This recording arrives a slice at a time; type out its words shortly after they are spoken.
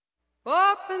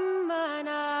Open mine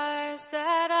eyes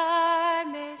that I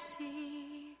may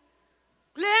see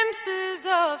glimpses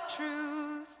of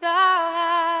truth thou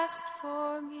hast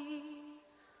for me.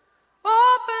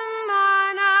 Open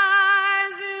mine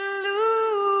eyes,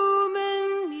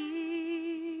 illumine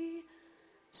me,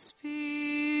 Spirit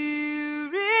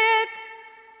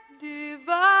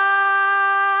divine.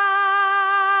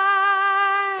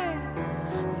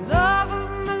 Love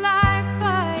of my life,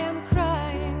 I am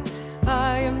crying,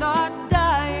 I am not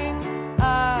dying,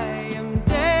 I am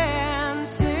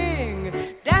dancing,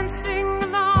 dancing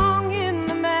along in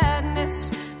the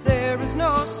madness. There is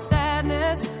no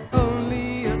sadness,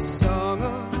 only a song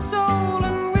of the soul,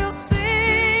 and we'll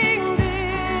sing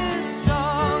this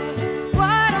song.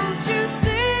 Why don't you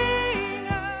sing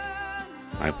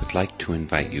along? I would like to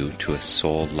invite you to a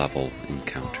soul-level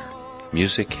encounter.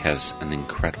 Music has an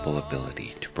incredible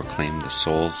ability to proclaim the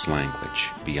soul's language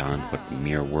beyond what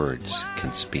mere words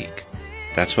can speak.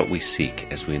 That's what we seek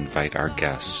as we invite our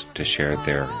guests to share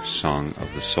their song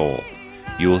of the soul.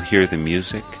 You will hear the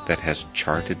music that has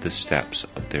charted the steps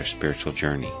of their spiritual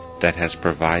journey, that has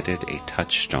provided a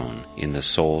touchstone in the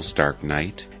soul's dark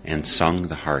night and sung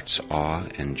the heart's awe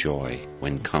and joy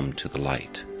when come to the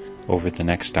light. Over the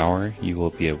next hour, you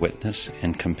will be a witness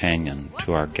and companion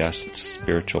to our guests'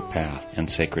 spiritual path and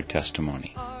sacred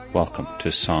testimony. Welcome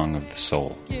to Song of the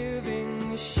Soul.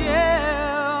 Giving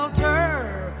shelter,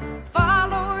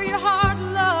 follow your heart,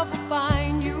 love will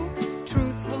find you,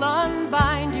 truth will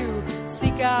unbind you,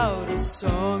 seek out a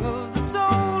song of the soul,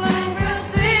 and we'll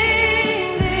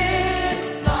sing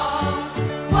this song.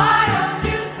 Why don't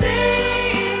you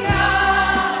sing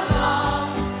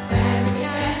along, and we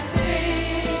can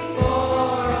sing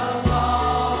for a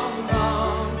long,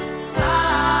 long time.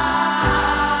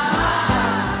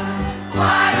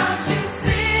 Why don't you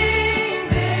sing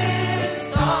this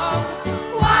song?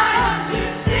 Why don't you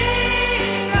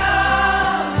sing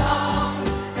along,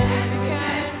 and we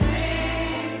can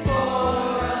sing for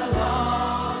a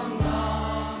long,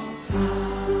 long time.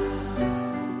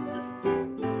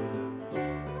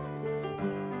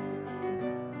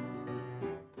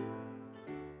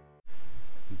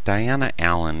 Diana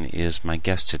Allen is my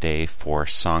guest today for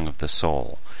Song of the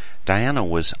Soul. Diana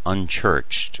was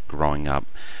unchurched growing up,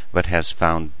 but has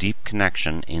found deep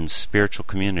connection in spiritual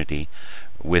community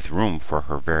with room for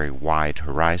her very wide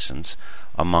horizons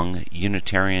among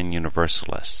Unitarian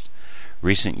Universalists.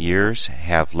 Recent years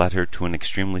have led her to an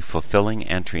extremely fulfilling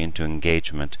entry into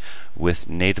engagement with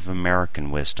Native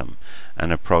American wisdom,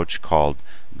 an approach called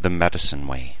the Medicine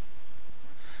Way.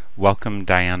 Welcome,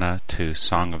 Diana, to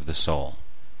Song of the Soul.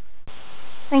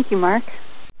 Thank you, Mark.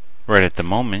 Right at the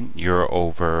moment, you're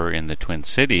over in the Twin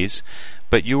Cities,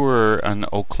 but you were an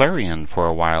Eau Clarian for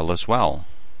a while as well.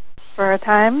 For a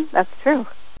time, that's true.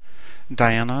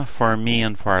 Diana, for me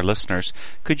and for our listeners,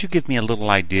 could you give me a little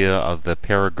idea of the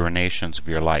peregrinations of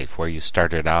your life, where you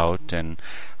started out and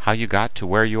how you got to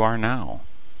where you are now?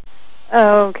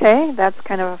 Okay, that's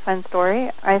kind of a fun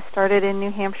story. I started in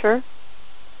New Hampshire,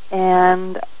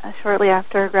 and shortly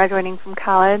after graduating from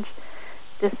college,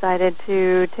 decided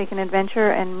to take an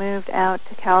adventure and moved out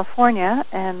to California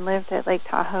and lived at Lake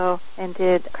Tahoe and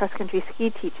did cross-country ski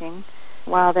teaching.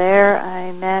 While there,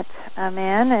 I met a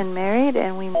man and married,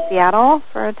 and we moved to Seattle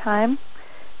for a time,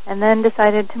 and then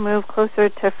decided to move closer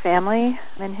to family.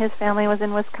 And his family was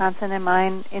in Wisconsin and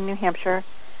mine in New Hampshire.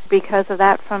 Because of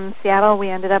that, from Seattle, we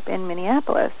ended up in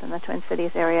Minneapolis in the Twin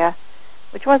Cities area,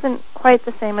 which wasn't quite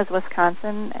the same as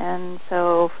Wisconsin, and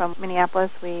so from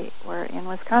Minneapolis we were in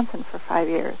Wisconsin for 5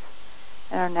 years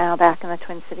and are now back in the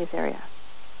Twin Cities area.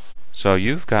 So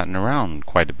you've gotten around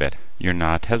quite a bit. You're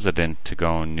not hesitant to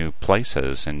go new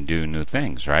places and do new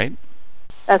things, right?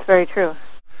 That's very true.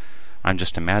 I'm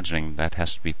just imagining that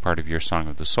has to be part of your Song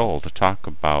of the Soul, to talk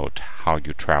about how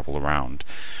you travel around.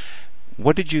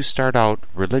 What did you start out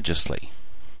religiously?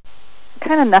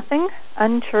 Kind of nothing.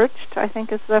 Unchurched, I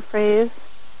think is the phrase.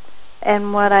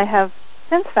 And what I have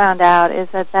since found out is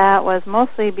that that was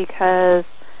mostly because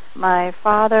my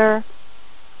father,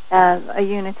 as a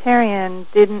Unitarian,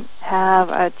 didn't have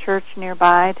a church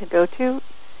nearby to go to.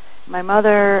 My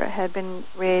mother had been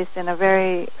raised in a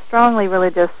very strongly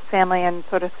religious family and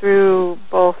sort of threw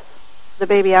both the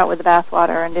baby out with the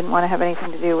bathwater and didn't want to have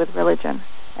anything to do with religion.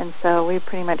 And so we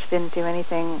pretty much didn't do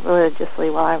anything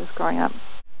religiously while I was growing up.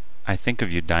 I think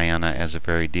of you, Diana, as a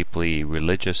very deeply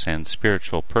religious and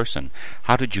spiritual person.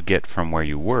 How did you get from where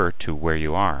you were to where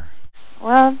you are?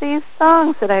 Well, these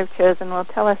songs that I've chosen will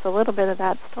tell us a little bit of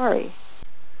that story.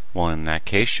 Well, in that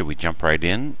case, should we jump right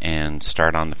in and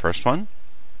start on the first one?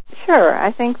 Sure.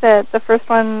 I think that the first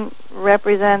one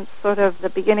represents sort of the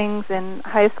beginnings in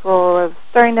high school of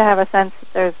starting to have a sense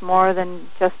that there's more than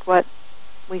just what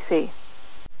we see.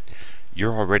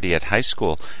 You're already at high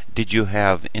school. Did you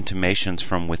have intimations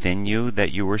from within you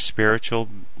that you were spiritual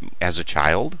as a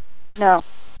child? No.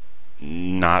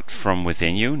 Not from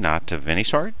within you? Not of any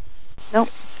sort? Nope.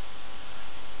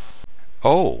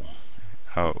 Oh.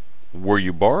 Were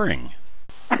you boring?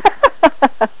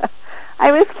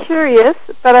 I was curious,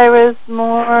 but I was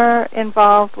more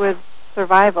involved with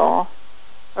survival,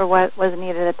 or what was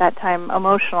needed at that time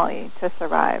emotionally to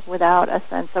survive, without a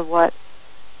sense of what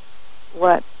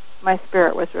my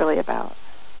spirit was really about.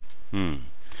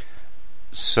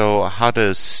 So how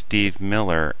does Steve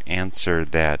Miller answer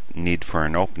that need for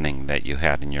an opening that you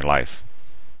had in your life?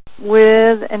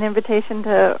 With an invitation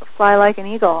to fly like an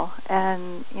eagle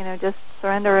and, just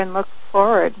surrender and look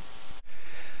forward.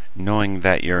 Knowing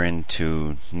that you're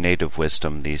into native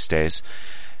wisdom these days,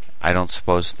 I don't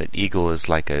suppose that eagle is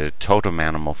like a totem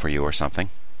animal for you or something?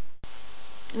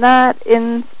 Not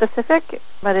in specific,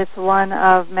 but it's one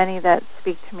of many that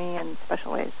speak to me in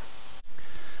special ways.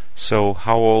 So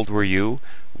how old were you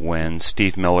when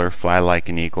Steve Miller Fly Like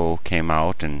an Eagle came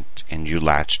out and you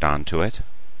latched onto it?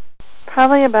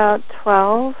 Probably about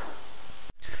 12.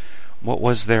 What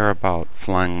was there about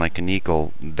flying like an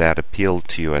eagle that appealed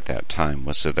to you at that time?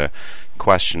 Was it a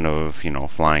question of,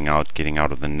 flying out, getting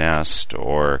out of the nest,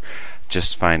 or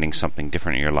just finding something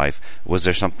different in your life? Was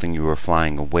there something you were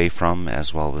flying away from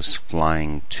as well as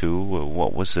flying to?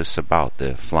 What was this about,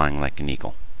 the flying like an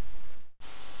eagle?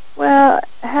 Well,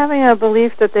 having a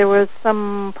belief that there was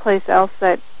some place else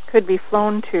that could be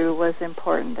flown to was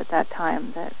important at that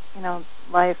time, that,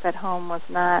 life at home was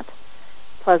not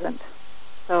pleasant.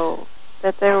 So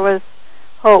that there was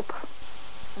hope,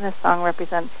 and this song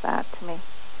represents that to me.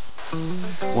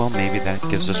 Well, maybe that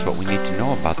gives us what we need to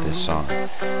know about this song.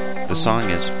 The song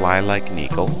is Fly Like an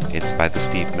Eagle. It's by the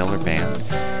Steve Miller Band,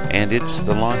 and it's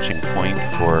the launching point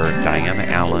for Diana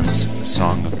Allen's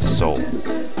Song of the Soul.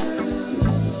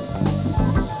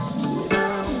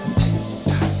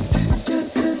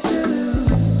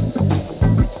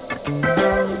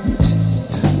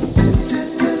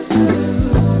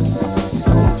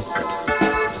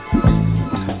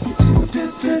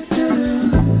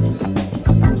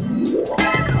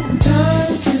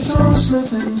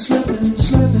 Slipping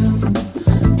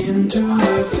into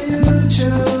the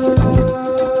future.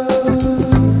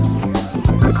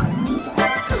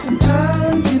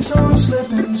 Time keeps on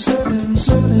slipping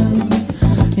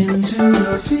into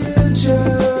the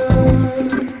future.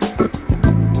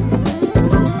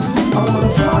 I wanna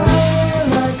fly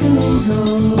like an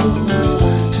eagle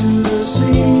to the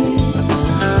sea.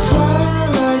 Fly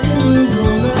like an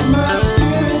eagle, let my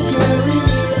spirit carry me.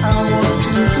 I want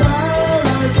to fly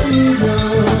like an eagle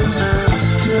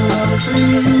till I'm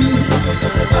free.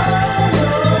 All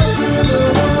over the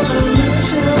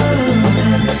revolution.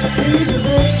 Feed the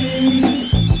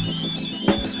babies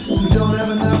who don't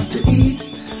have enough to eat.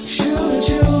 Shoe the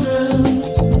children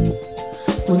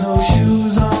with no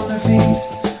shoes on their feet.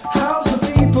 House the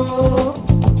people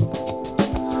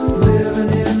living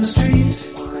in the street.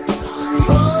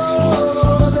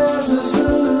 Oh, there's a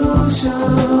solution.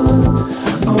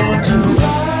 I want to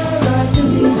fly like an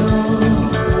eagle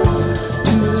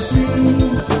to the sea.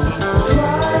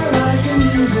 Fly like an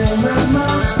eagle, let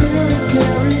my spirit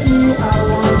carry me. I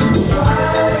want to fly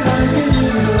like an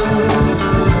eagle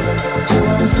till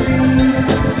I'm free.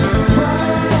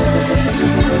 Rise to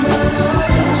the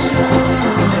revolution.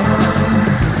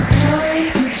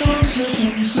 Time keeps on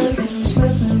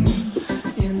slipping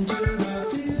into the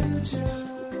future.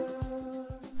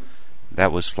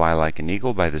 That was Fly Like an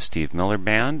Eagle by the Steve Miller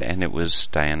Band, and it was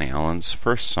Diana Allen's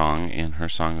first song in her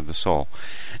Song of the Soul.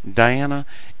 Diana,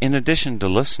 in addition to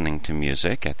listening to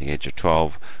music at the age of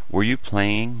 12, were you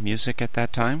playing music at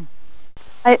that time?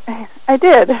 I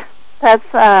did. That's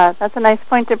a nice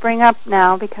point to bring up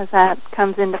now, because that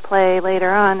comes into play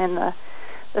later on in the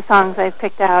songs I've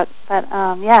picked out. But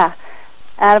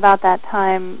at about that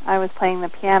time, I was playing the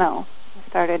piano. I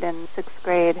started in 6th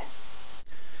grade.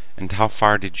 And how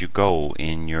far did you go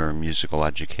in your musical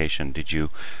education? Did you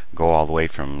go all the way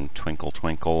from Twinkle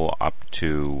Twinkle up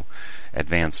to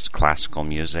advanced classical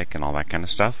music and all that kind of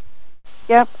stuff?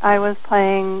 Yep, I was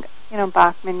playing,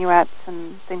 Bach minuets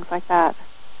and things like that.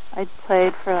 I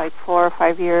played for like 4 or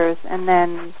 5 years, and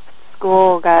then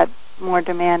school got more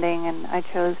demanding, and I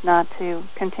chose not to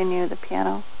continue the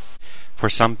piano. For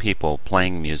some people,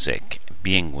 playing music,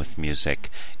 being with music,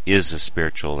 is a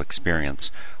spiritual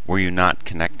experience. Were you not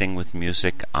connecting with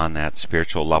music on that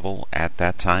spiritual level at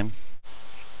that time?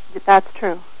 That's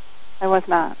true. I was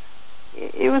not.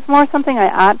 it was more something I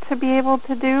ought to be able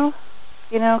to do,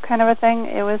 kind of a thing.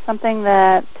 It was something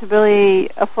that to be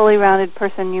a fully rounded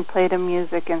person, you played a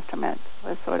music instrument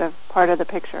was sort of part of the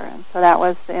picture. And so that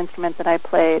was the instrument that I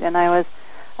played, and I was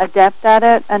adept at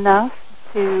it enough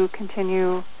to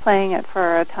continue playing it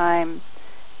for a time.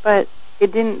 But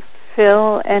it didn't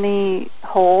fill any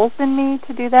holes in me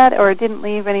to do that, or it didn't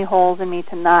leave any holes in me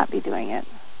to not be doing it,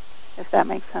 if that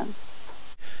makes sense.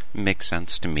 Makes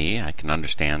sense to me. I can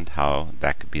understand how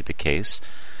that could be the case.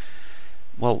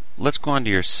 Well, let's go on to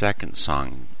your second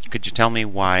song. Could you tell me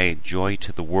why Joy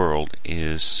to the World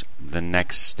is the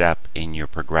next step in your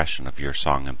progression of your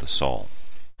Song of the Soul?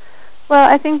 Well,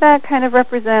 I think that kind of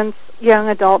represents young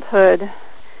adulthood.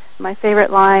 My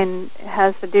favorite line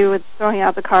has to do with throwing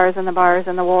out the cars and the bars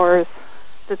and the wars.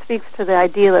 It speaks to the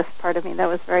idealist part of me that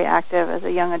was very active as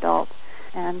a young adult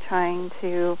and trying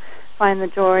to find the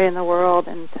joy in the world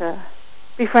and to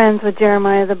be friends with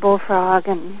Jeremiah the bullfrog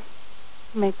and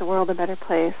make the world a better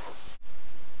place.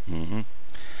 Mm-hmm.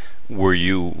 Were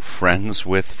you friends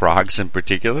with frogs in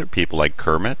particular? People like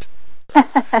Kermit?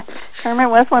 Kermit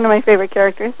was one of my favorite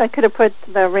characters. I could have put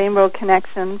the Rainbow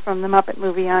Connection from the Muppet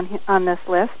movie on this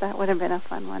list. That would have been a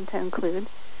fun one to include.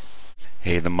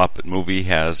 Hey, the Muppet movie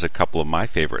has a couple of my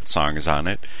favorite songs on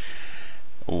it.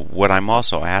 What I'm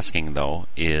also asking, though,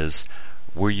 is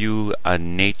were you a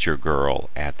nature girl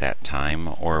at that time,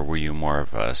 or were you more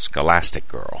of a scholastic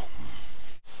girl?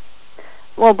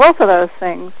 Well, both of those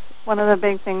things. One of the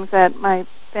big things that my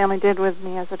family did with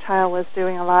me as a child was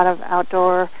doing a lot of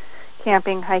outdoor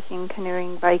camping, hiking,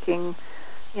 canoeing, biking,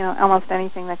 almost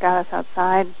anything that got us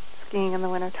outside, skiing in the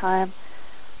wintertime.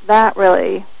 That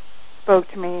really spoke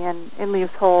to me, and it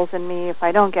leaves holes in me if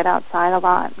I don't get outside a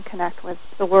lot and connect with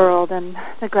the world and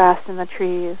the grass and the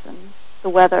trees and the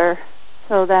weather.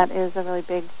 So that is a really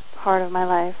big part of my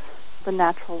life, the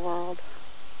natural world.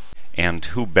 And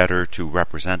who better to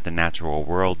represent the natural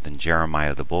world than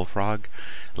Jeremiah the bullfrog?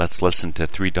 Let's listen to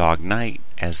Three Dog Night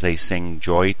as they sing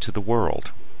Joy to the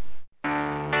World. Oh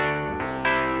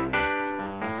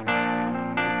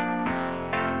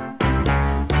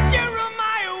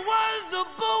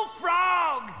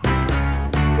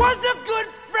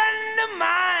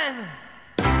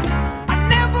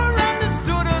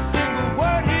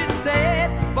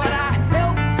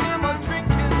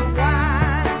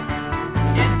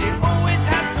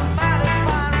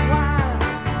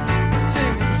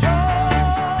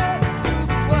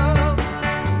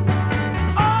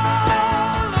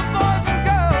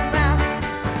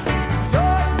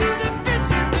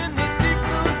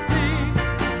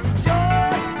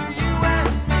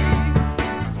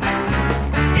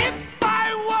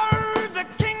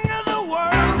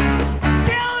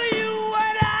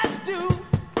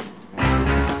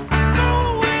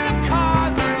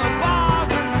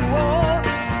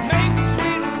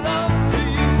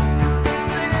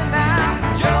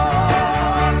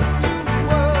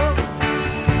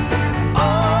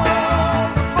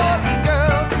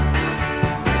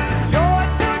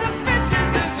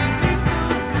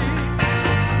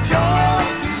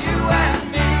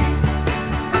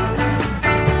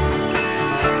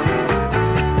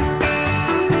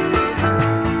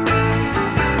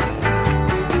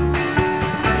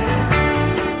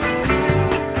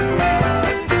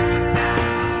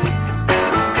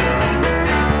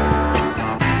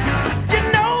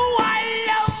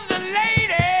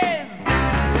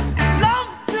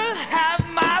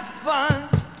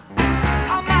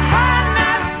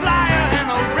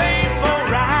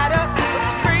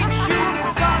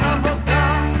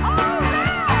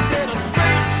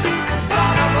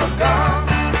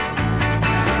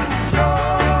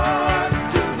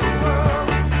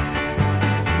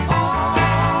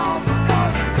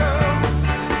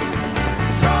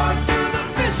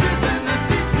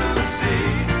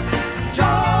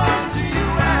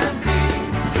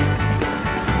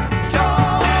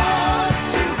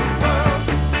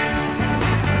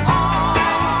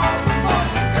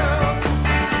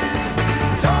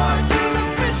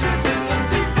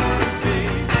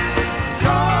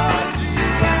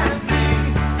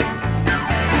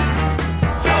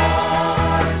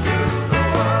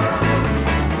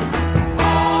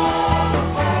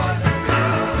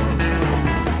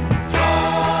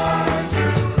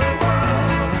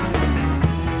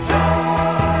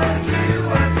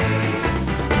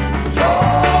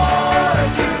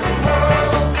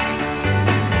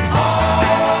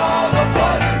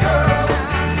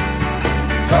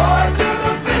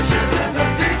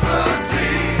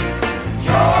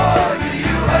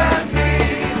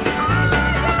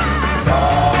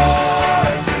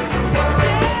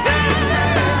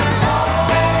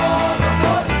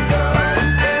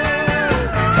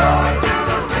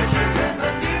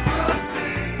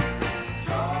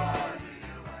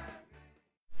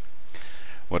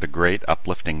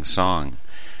interesting song.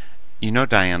 You know,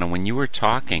 Diana, when you were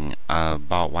talking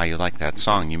about why you like that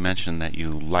song, you mentioned that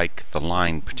you like the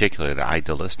line, particularly the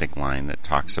idealistic line that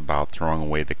talks about throwing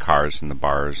away the cars and the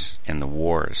bars and the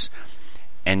wars.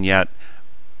 And yet,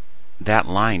 that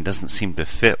line doesn't seem to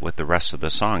fit with the rest of the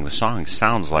song. The song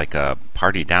sounds like a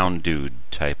party down dude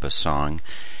type of song,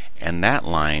 and that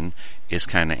line is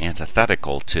kind of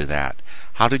antithetical to that.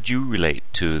 How did you relate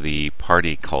to the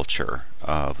party culture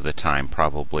of the time,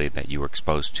 probably, that you were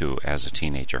exposed to as a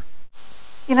teenager?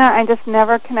 I just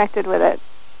never connected with it.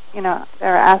 There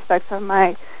are aspects of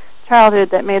my childhood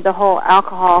that made the whole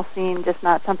alcohol scene just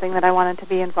not something that I wanted to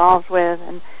be involved with,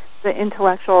 and the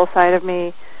intellectual side of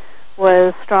me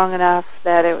was strong enough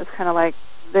that it was kind of like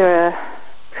the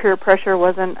peer pressure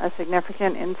wasn't a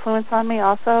significant influence on me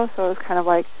also, so it was kind of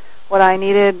like what I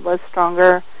needed was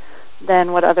stronger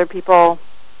than what other people,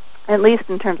 at least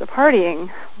in terms of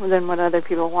partying, than what other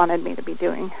people wanted me to be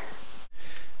doing.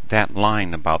 That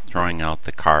line about throwing out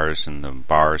the cars and the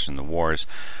bars and the wars,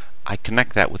 I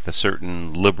connect that with a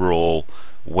certain liberal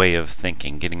way of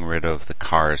thinking, getting rid of the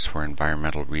cars for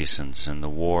environmental reasons and the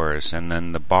wars, and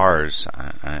then the bars.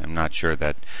 I'm not sure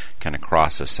that kind of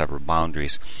crosses several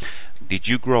boundaries. Did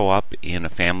you grow up in a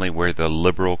family where the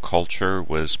liberal culture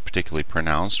was particularly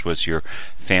pronounced? Was your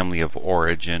family of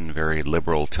origin very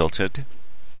liberal tilted?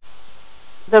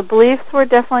 The beliefs were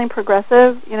definitely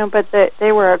progressive, but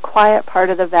they were a quiet part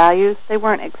of the values. They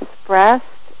weren't expressed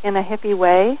in a hippie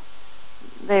way.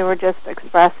 They were just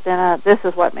expressed in a this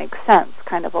is what makes sense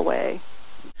kind of a way.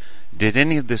 Did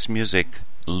any of this music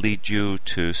lead you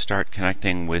to start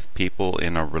connecting with people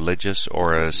in a religious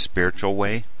or a spiritual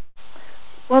way?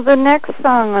 Well, the next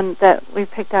song that we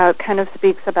picked out kind of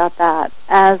speaks about that.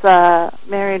 As a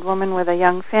married woman with a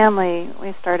young family,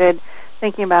 we started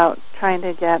thinking about trying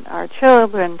to get our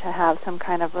children to have some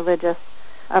kind of religious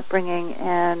upbringing,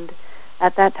 and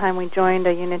at that time we joined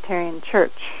a Unitarian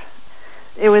church.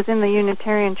 It was in the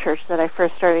Unitarian church that I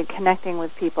first started connecting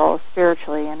with people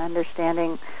spiritually and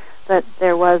understanding that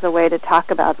there was a way to talk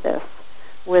about this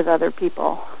with other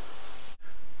people.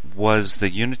 Was the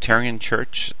Unitarian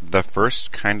church the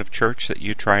first kind of church that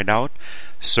you tried out?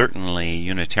 Certainly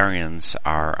Unitarians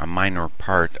are a minor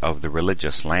part of the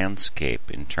religious landscape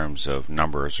in terms of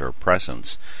numbers or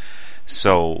presence.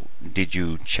 So did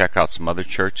you check out some other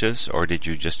churches, or did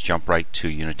you just jump right to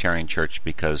Unitarian church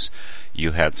because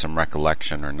you had some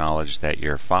recollection or knowledge that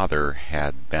your father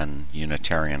had been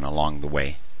Unitarian along the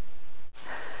way?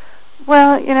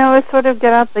 Well, it was sort of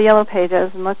get out the yellow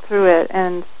pages and look through it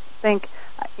and think,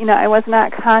 I was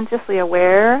not consciously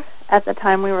aware at the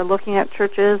time we were looking at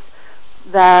churches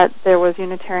that there was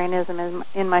Unitarianism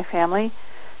in my family.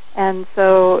 And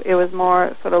so it was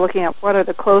more sort of looking at what are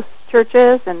the close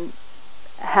churches and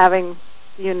having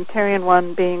the Unitarian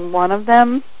one being one of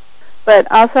them,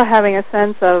 but also having a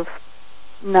sense of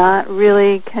not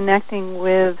really connecting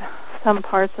with some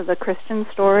parts of the Christian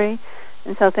story.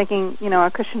 And so thinking,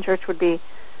 a Christian church would be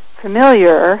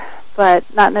familiar, but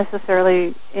not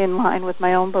necessarily in line with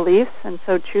my own beliefs, and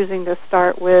so choosing to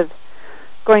start with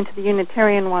going to the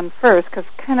Unitarian one first, because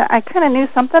I kind of knew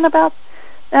something about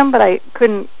them, but I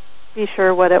couldn't be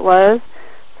sure what it was.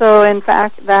 So in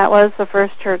fact, that was the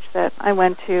first church that I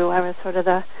went to. I was sort of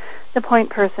the point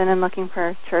person and looking for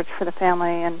a church for the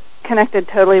family, and connected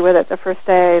totally with it the first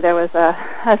day. There was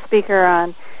a speaker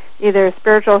on either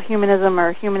spiritual humanism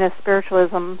or humanist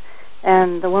spiritualism,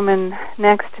 and the woman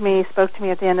next to me spoke to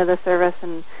me at the end of the service,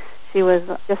 and she was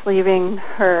just leaving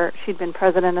she'd been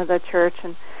president of the church,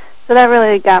 and so that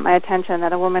really got my attention,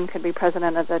 that a woman could be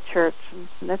president of the church,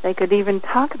 and that they could even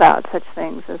talk about such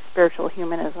things as spiritual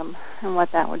humanism and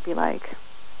what that would be like.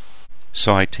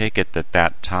 So I take it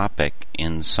that topic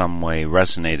in some way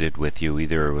resonated with you.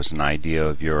 Either it was an idea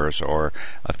of yours or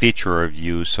a feature of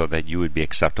you so that you would be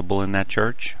acceptable in that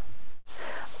church?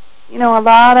 A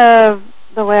lot of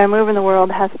the way I move in the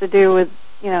world has to do with,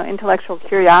 intellectual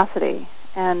curiosity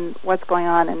and what's going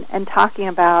on and talking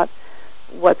about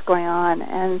what's going on.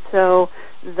 And so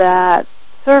that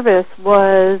service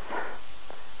was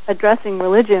addressing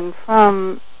religion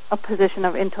from a position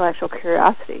of intellectual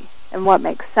curiosity and what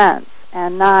makes sense,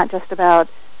 and not just about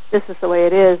this is the way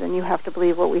it is and you have to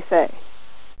believe what we say.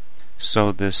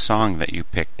 So this song that you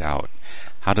picked out,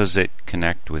 how does it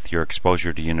connect with your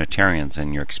exposure to Unitarians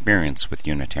and your experience with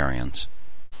Unitarians?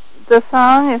 The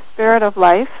song is Spirit of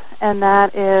Life, and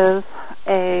that is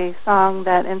a song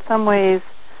that in some ways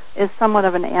is somewhat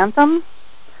of an anthem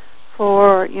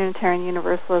for Unitarian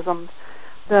Universalism.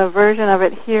 The version of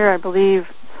it here, I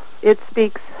believe, it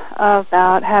speaks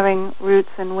about having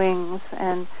roots and wings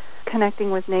and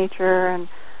connecting with nature, and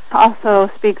also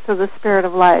speaks of the spirit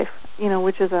of life.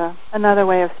 which is another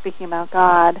way of speaking about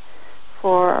God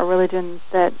for a religion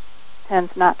that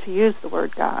tends not to use the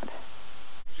word God.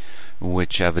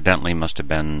 Which evidently must have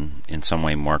been in some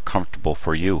way more comfortable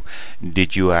for you.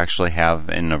 Did you actually have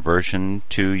an aversion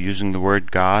to using the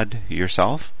word God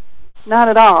yourself? Not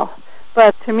at all.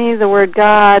 But to me, the word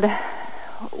God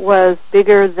was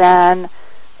bigger than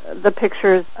the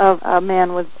pictures of a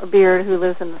man with a beard who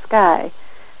lives in the sky.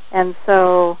 And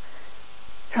so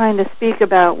trying to speak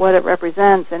about what it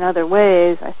represents in other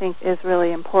ways, I think, is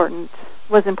really important.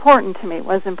 Was important to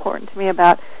me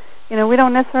about, we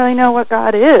don't necessarily know what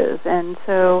God is. And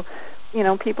so,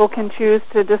 people can choose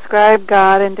to describe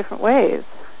God in different ways,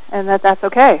 and that's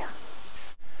okay.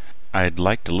 I'd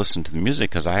like to listen to the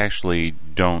music because I actually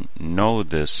don't know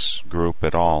this group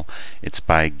at all. It's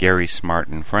by Gary Smart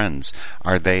and Friends.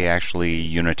 Are they actually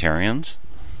Unitarians?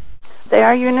 They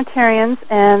are Unitarians,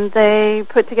 and they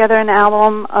put together an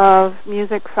album of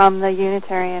music from the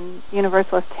Unitarian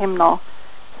Universalist hymnal.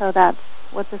 So that's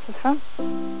what this is from.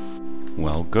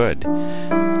 Well, good.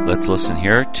 Let's listen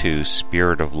here to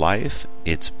Spirit of Life.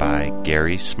 It's by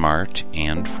Gary Smart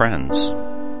and Friends.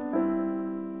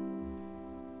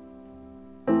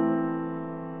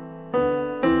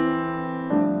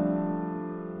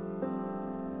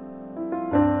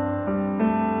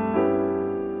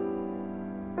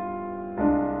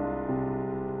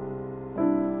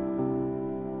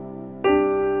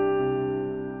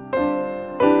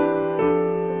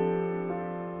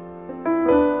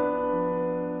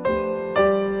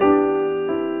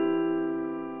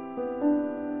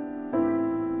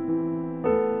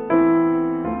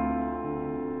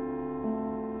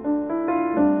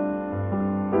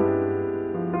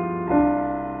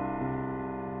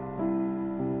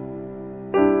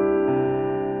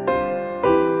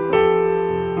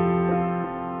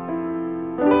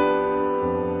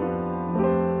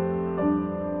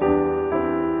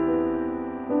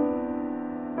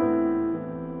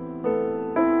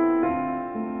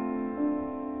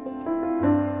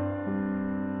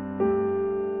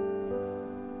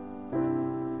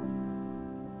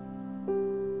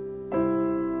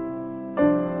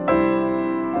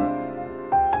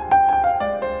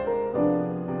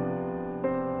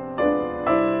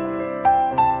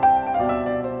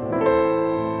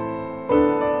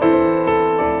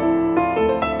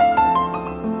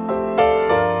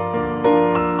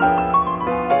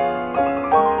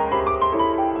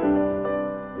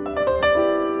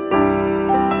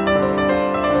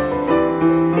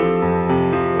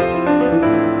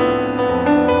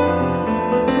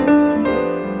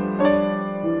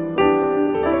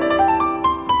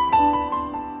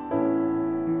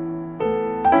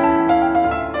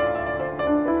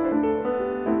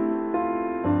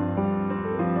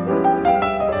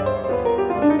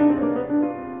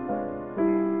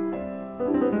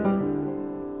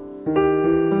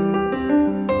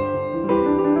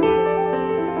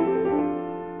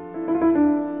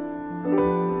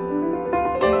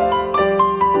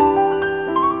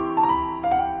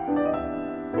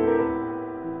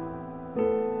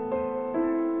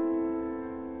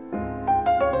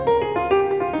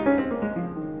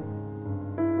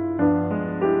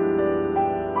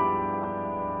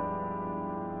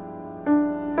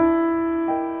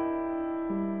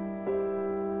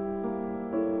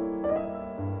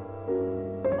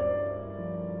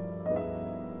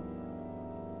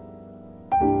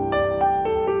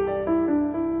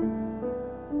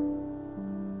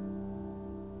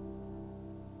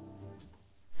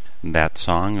 That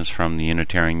song is from the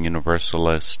Unitarian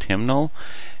Universalist hymnal.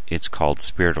 It's called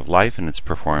Spirit of Life, and it's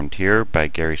performed here by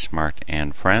Gary Smart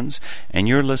and Friends. And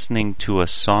you're listening to a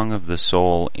Song of the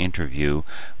Soul interview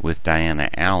with Diana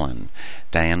Allen.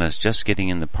 Diana's just getting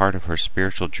in the part of her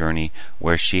spiritual journey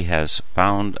where she has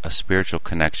found a spiritual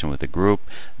connection with the group,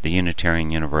 the Unitarian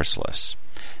Universalists.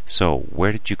 So,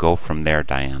 where did you go from there,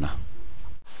 Diana?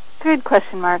 Good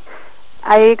question, Mark.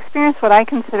 I experienced what I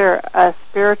consider a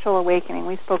spiritual awakening.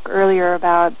 We spoke earlier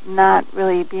about not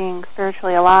really being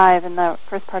spiritually alive in the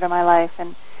first part of my life.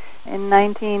 And in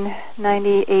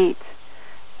 1998,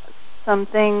 some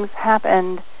things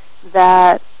happened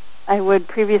that I would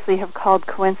previously have called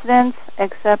coincidence,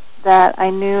 except that I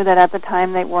knew that at the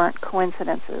time they weren't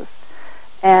coincidences.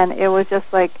 And it was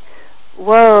just like,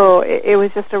 whoa, it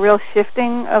was just a real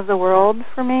shifting of the world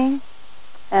for me,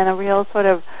 and a real sort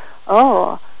of,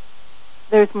 oh,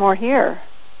 there's more here.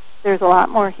 There's a lot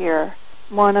more here.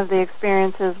 One of the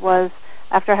experiences was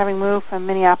after having moved from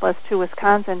Minneapolis to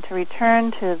Wisconsin to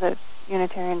return to the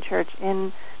Unitarian Church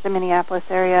in the Minneapolis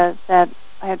area that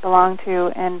I had belonged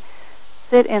to and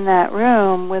sit in that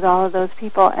room with all of those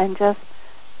people and just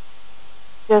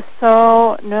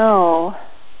so know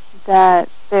that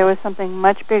there was something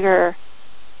much bigger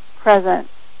present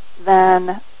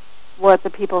than what the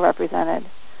people represented.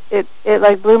 It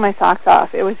like blew my socks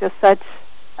off. It was just such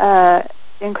an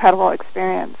incredible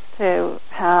experience to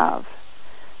have.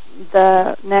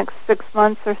 The next 6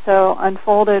 months or so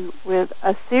unfolded with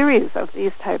a series of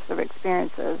these types of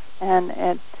experiences,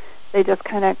 and they just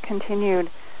kind of continued.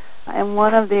 And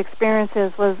one of the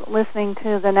experiences was listening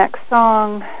to the next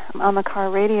song on the car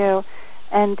radio,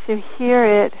 and to hear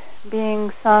it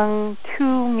being sung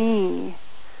to me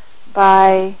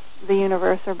by the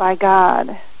universe or by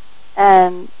God,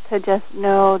 and to just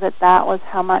know that that was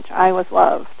how much I was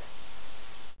loved.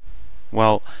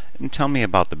 Well, tell me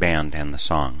about the band and the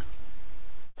song.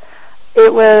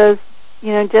 It was,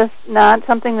 just not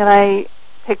something that I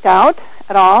picked out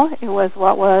at all. It was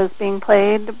what was being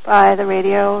played by the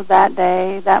radio that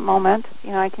day, that moment.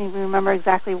 I can even remember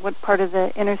exactly what part of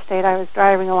the interstate I was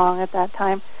driving along at that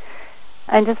time.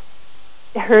 I just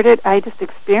heard it, I just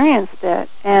experienced it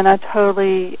in a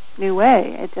totally new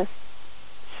way. It just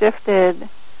shifted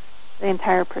the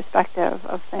entire perspective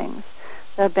of things.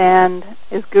 The band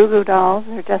is Goo Goo Dolls.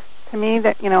 They're just, to me,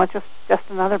 that it's just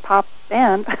another pop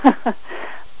band.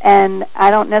 And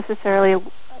I don't necessarily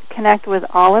connect with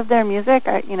all of their music.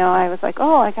 I was like,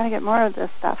 oh, I got to get more of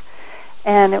this stuff.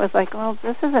 And it was like, well,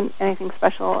 this isn't anything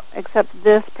special, except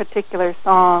this particular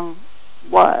song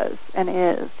was and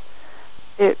is.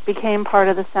 It became part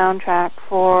of the soundtrack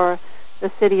for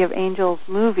the City of Angels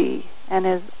movie, and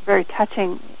is very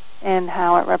touching in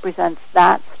how it represents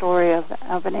that story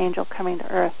of an angel coming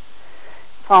to Earth,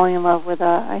 falling in love with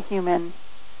a human.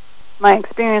 My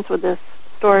experience with this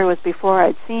story was before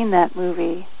I'd seen that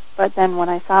movie, but then when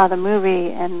I saw the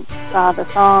movie and saw the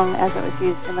song as it was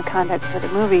used in the context of the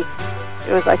movie,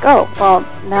 it was like, oh, well,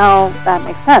 now that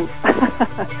makes sense.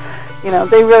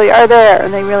 They really are there,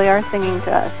 and they really are singing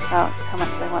to us about how much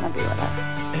they want to be with us.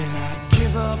 And I'd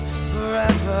give up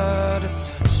forever to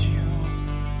touch you,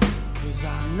 'cause I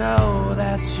know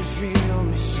that you feel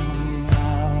me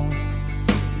somehow.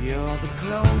 You're the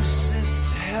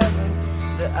closest to heaven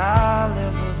that I'll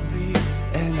ever be,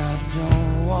 and I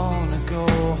don't want to go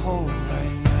home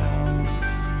right now.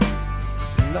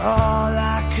 And all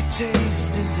I could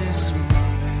taste is this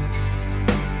moment,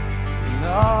 and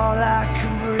all I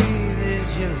can breathe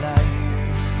is your life.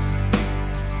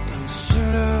 And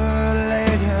sooner or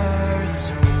later it's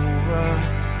over.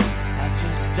 I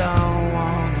just don't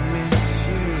want to miss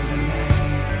you tonight.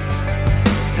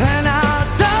 And I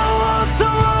don't want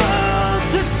the world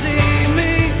to see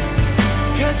me,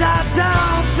 'cause I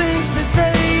don't think that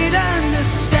they'd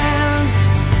understand.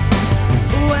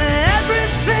 When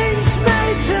everything's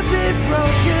made to be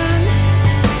broken,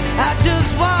 I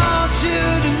just want you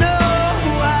to know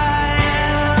who I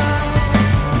am.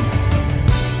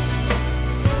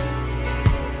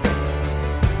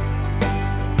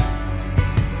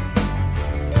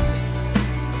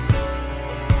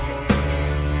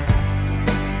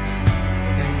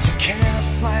 And you can't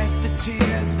fight the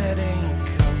tears that ain't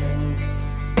coming,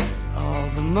 all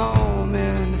the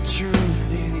moment of truth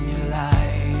in your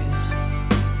lies.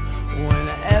 When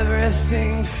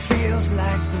everything feels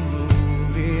like the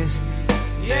movies,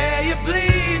 yeah, you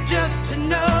bleed just to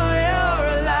know you're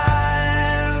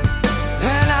alive.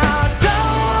 And I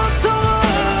don't want the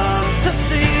world to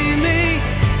see me,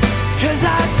 'cause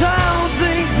I don't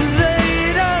think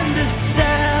they'd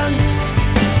understand.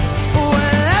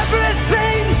 When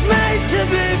everything's made to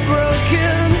be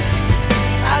broken,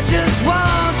 I just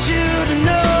want you to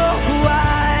know who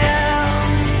I am.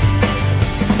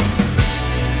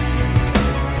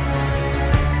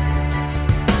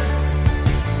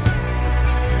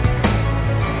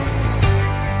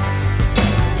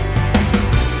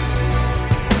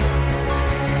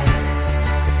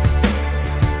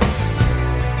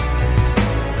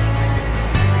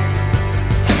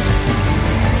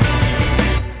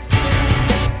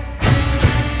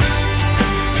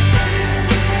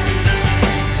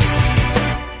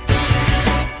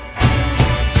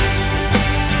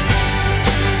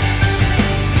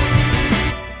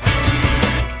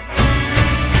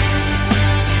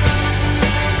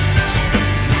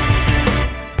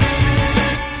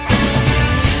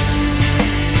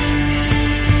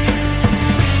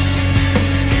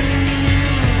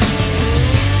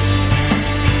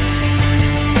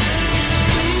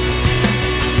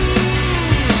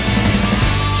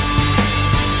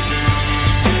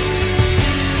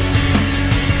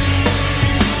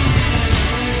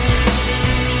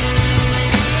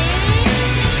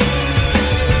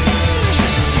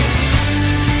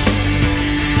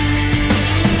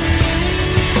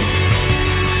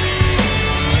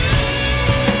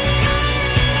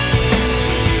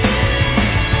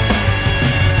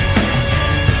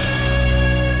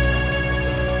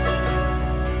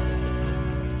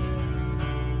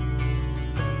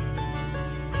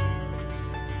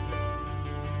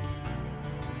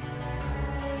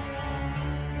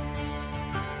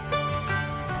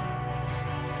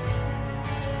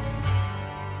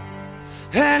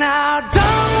 And I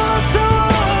don't want the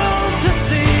world to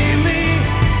see me,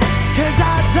 'cause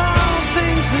I don't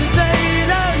think that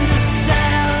they'd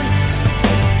understand.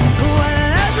 When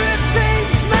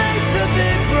everything's made to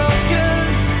be broken,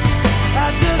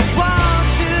 I just want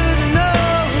you to know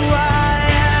who I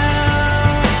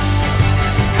am.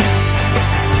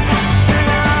 And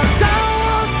I don't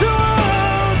want the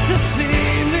world to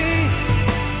see me,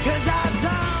 'cause I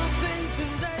don't think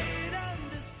that they'd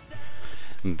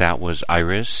understand. That was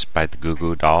Iris by the Goo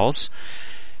Goo Dolls.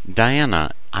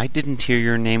 Diana, I didn't hear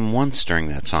your name once during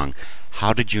that song.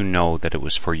 How did you know that it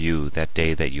was for you that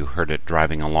day that you heard it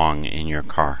driving along in your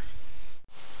car?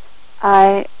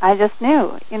 I just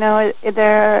knew. You know,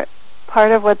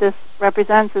 part of what this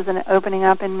represents is an opening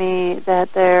up in me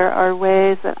that there are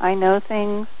ways that I know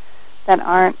things that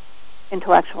aren't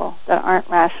intellectual, that aren't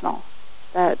rational,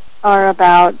 that are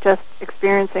about just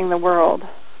experiencing the world.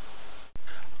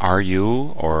 Are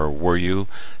you, or were you,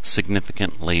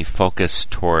 significantly focused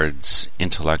towards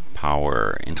intellect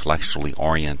power, intellectually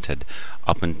oriented,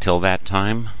 up until that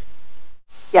time?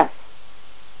 Yes.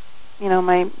 You know,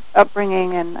 my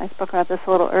upbringing, and I spoke about this a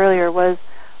little earlier, was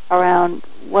around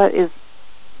what is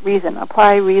reason.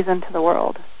 Apply reason to the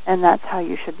world, and that's how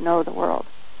you should know the world.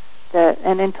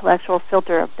 An intellectual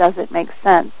filter of does it make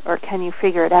sense, or can you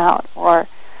figure it out, or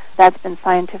that's been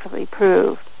scientifically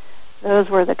proved. Those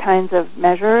were the kinds of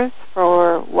measures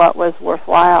for what was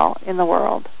worthwhile in the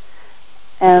world.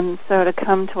 And so to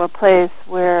come to a place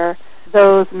where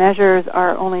those measures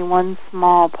are only one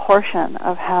small portion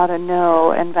of how to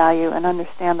know and value and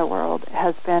understand the world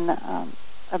has been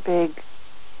a big,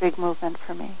 big movement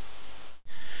for me.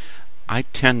 I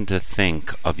tend to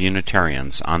think of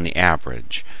Unitarians, on the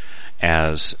average,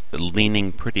 as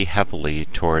leaning pretty heavily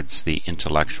towards the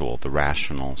intellectual, the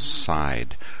rational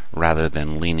side, rather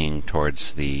than leaning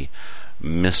towards the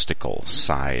mystical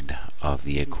side of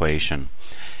the equation.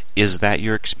 Is that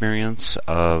your experience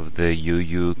of the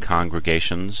UU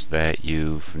congregations that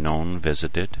you've known,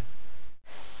 visited?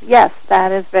 Yes,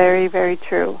 that is very, very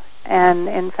true. And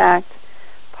in fact,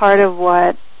 part of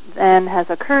what then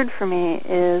has occurred for me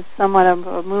is somewhat of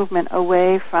a movement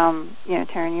away from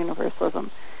Unitarian Universalism.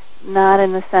 Not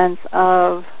in the sense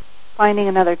of finding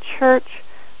another church,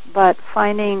 but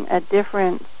finding a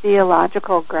different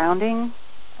theological grounding.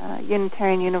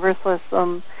 Unitarian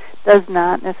Universalism does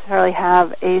not necessarily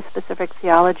have a specific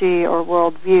theology or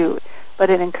worldview, but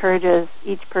it encourages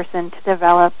each person to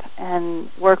develop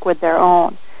and work with their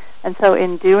own. And so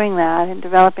in doing that, in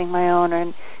developing my own,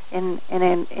 and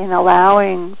in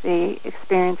allowing the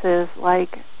experiences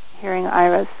like hearing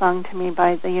Iris sung to me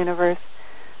by the universe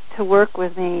to work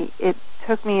with me, it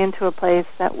took me into a place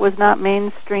that was not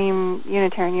mainstream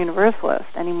Unitarian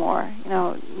Universalist anymore. You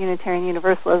know, Unitarian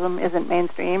Universalism isn't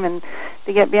mainstream, and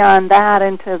to get beyond that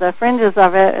into the fringes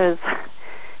of it is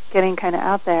getting kind of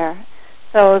out there.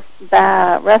 So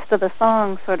the rest of the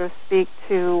songs sort of speak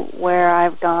to where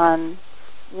I've gone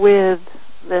with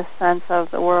this sense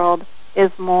of the world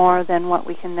is more than what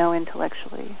we can know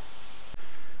intellectually.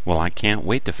 Well, I can't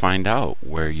wait to find out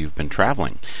where you've been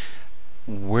traveling.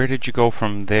 Where did you go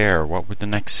from there? What were the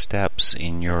next steps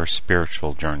in your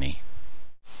spiritual journey?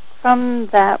 From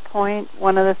that point,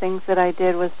 one of the things that I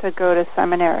did was to go to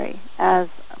seminary as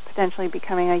potentially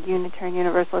becoming a Unitarian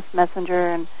Universalist messenger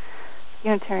and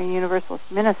Unitarian Universalist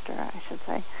minister, I should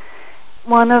say.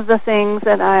 One of the things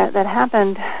that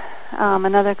happened,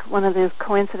 another one of those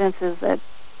coincidences that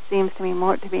seems to me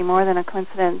to be more than a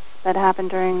coincidence that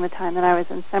happened during the time that I was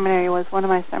in seminary, was one of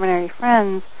my seminary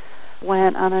friends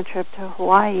went on a trip to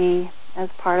Hawaii as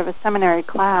part of a seminary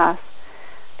class,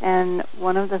 and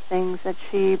one of the things that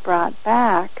she brought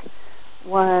back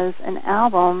was an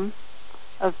album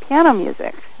of piano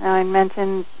music. Now, I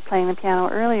mentioned playing the piano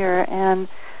earlier, and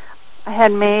I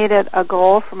had made it a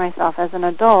goal for myself as an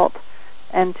adult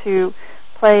and to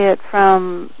play it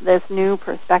from this new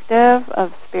perspective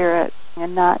of spirit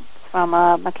and not from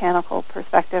a mechanical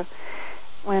perspective.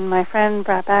 When my friend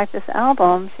brought back this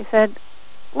album, she said,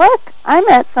 "Look, I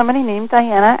met somebody named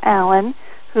Diana Allen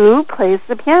who plays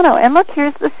the piano, and look,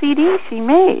 here's the CD she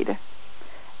made."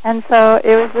 And so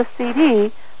it was a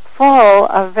CD full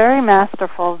of very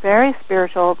masterful, very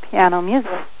spiritual piano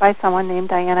music by someone named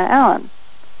Diana Allen.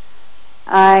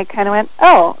 I kind of went,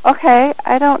 oh, okay,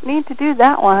 I don't need to do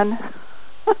that one.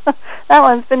 That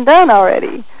one's been done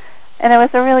already. And it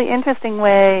was a really interesting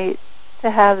way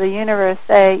to have the universe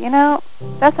say, you know,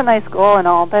 that's a nice goal and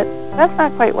all, but that's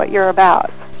not quite what you're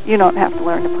about. You don't have to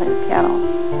learn to play the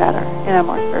piano better in a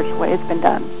more spiritual way. It's been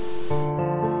done.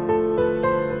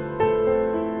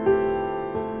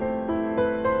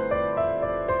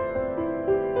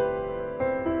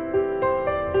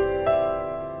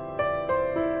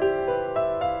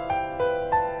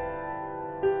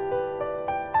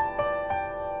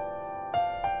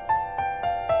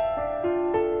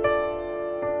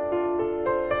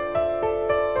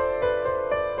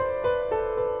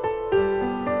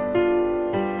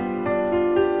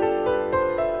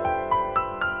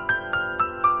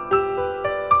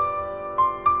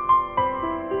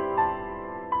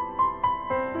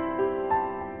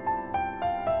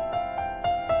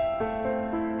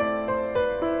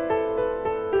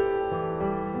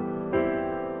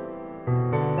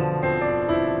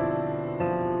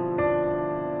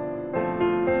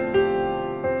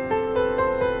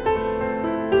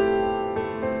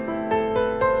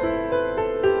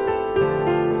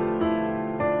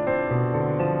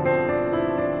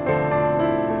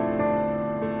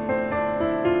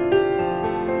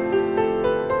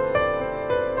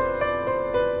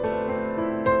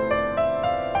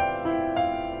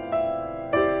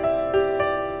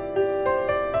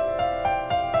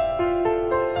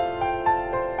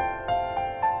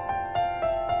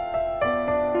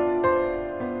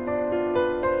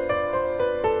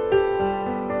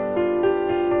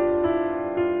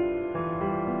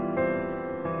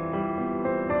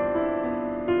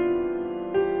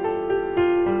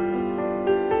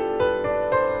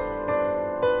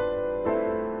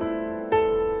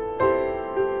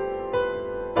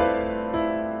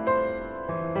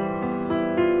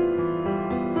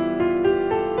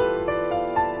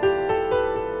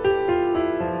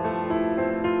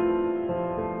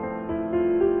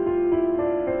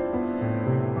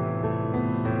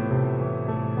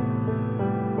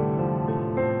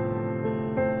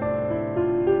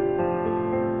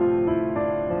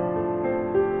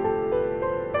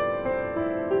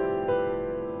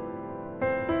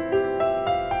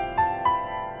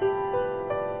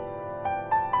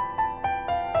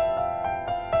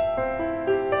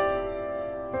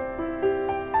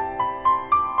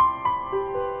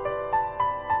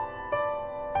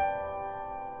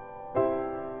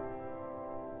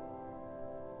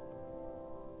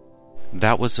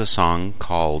 That was a song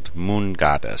called Moon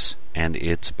Goddess, and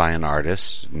it's by an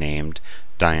artist named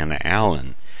Diana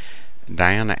Allen.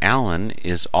 Diana Allen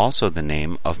is also the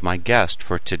name of my guest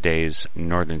for today's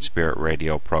Northern Spirit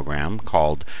Radio program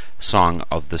called Song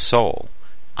of the Soul.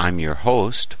 I'm your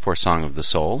host for Song of the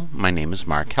Soul. My name is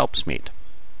Mark Helpsmeet.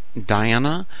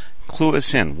 Diana, clue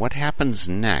us in. What happens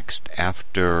next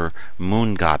after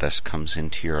Moon Goddess comes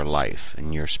into your life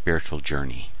and your spiritual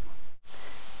journey?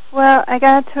 Well, I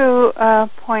got to a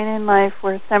point in life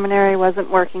where seminary wasn't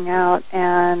working out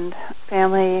and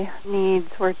family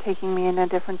needs were taking me in a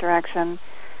different direction.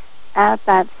 At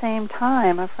that same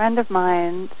time, a friend of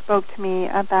mine spoke to me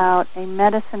about a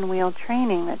medicine wheel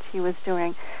training that she was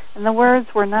doing. And the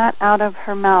words were not out of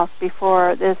her mouth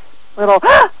before this little,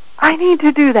 I need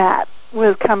to do that,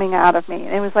 was coming out of me.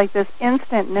 It was like this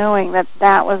instant knowing that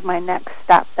that was my next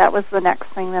step. That was the next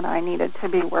thing that I needed to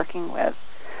be working with.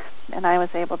 And I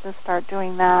was able to start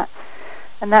doing that.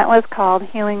 And that was called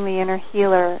Healing the Inner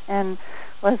Healer, and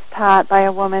was taught by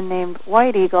a woman named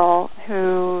White Eagle,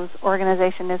 whose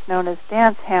organization is known as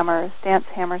Dance Hammers,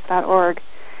 dancehammers.org.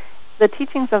 The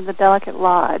Teachings of the Delicate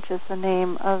Lodge is the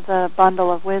name of the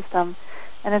bundle of wisdom,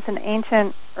 and it's an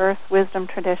ancient earth wisdom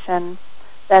tradition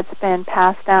that's been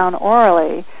passed down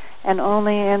orally, and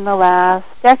only in the last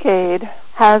decade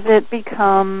has it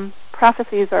become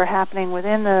prophecies are happening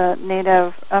within the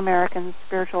Native American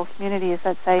spiritual communities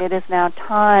that say it is now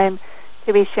time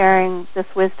to be sharing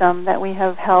this wisdom that we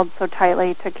have held so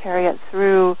tightly to carry it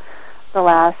through the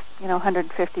last,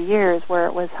 150 years where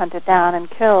it was hunted down and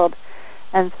killed.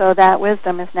 And so that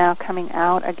wisdom is now coming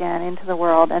out again into the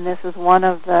world, and this is one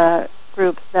of the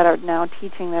groups that are now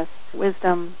teaching this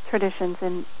wisdom traditions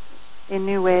in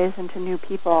new ways and to new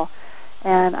people.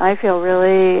 And I feel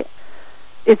really,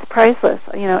 it's priceless.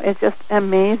 It's just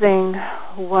amazing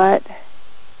what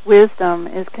wisdom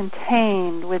is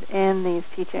contained within these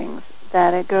teachings,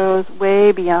 that it goes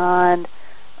way beyond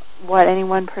what any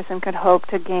one person could hope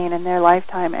to gain in their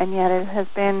lifetime, and yet it has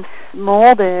been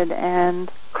molded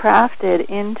and crafted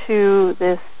into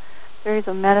this series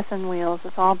of medicine wheels.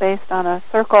 It's all based on a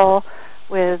circle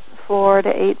with 4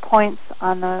 to 8 points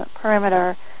on the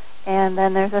perimeter, and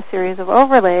then there's a series of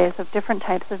overlays of different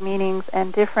types of meanings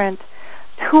and different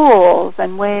tools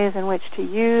and ways in which to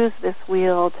use this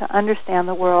wheel to understand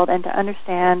the world and to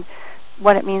understand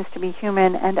what it means to be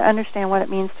human and to understand what it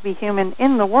means to be human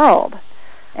in the world.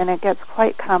 And it gets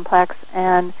quite complex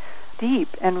and deep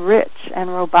and rich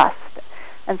and robust.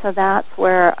 And so that's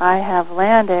where I have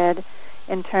landed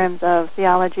in terms of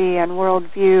theology and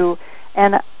worldview.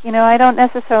 And, I don't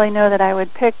necessarily know that I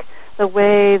would pick the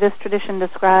way this tradition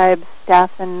describes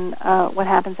death and what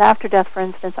happens after death, for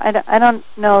instance. I don't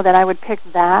know that I would pick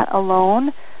that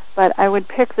alone, but I would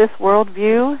pick this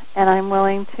worldview, and I'm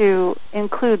willing to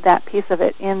include that piece of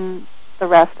it in the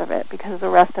rest of it, because the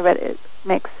rest of it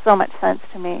makes so much sense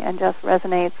to me and just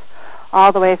resonates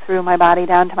all the way through my body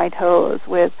down to my toes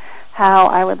with how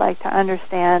I would like to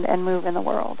understand and move in the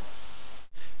world.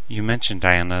 You mentioned,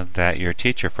 Diana, that your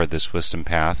teacher for this wisdom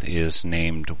path is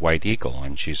named White Eagle,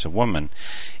 and she's a woman.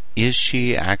 Is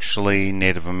she actually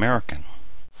Native American?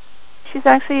 She's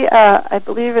actually, I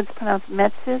believe it's pronounced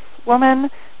Metis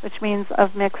woman, which means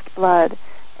of mixed blood.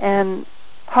 And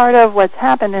part of what's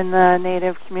happened in the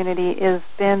Native community has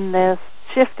been this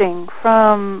shifting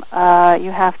from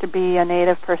you have to be a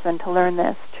Native person to learn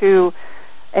this to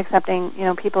accepting,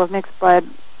 people of mixed blood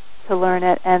to learn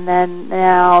it, and then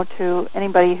now to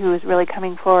anybody who is really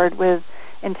coming forward with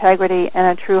integrity and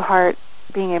a true heart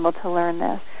being able to learn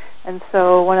this. And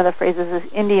so one of the phrases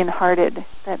is Indian-hearted,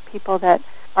 that people that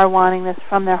are wanting this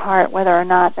from their heart, whether or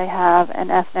not they have an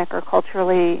ethnic or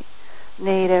culturally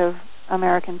Native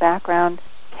American background,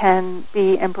 can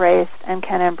be embraced and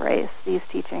can embrace these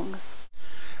teachings.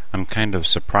 I'm kind of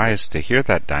surprised to hear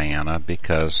that, Diana,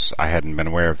 because I hadn't been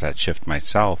aware of that shift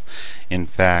myself. In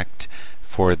fact,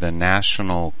 for the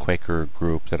national Quaker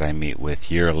group that I meet with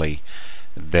yearly,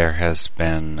 there has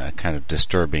been a kind of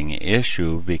disturbing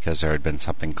issue because there had been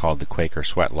something called the Quaker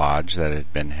Sweat Lodge that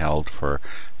had been held for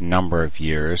a number of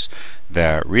years,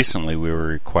 that recently we were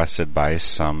requested by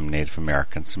some Native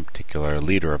Americans, in particular a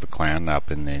leader of a clan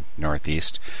up in the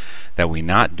Northeast, that we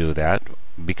not do that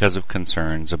because of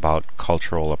concerns about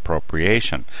cultural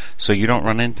appropriation. So you don't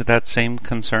run into that same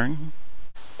concern?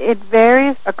 It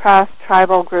varies across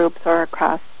tribal groups or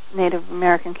across Native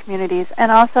American communities.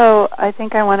 And also, I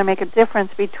think I want to make a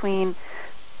difference between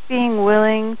being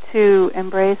willing to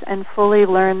embrace and fully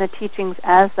learn the teachings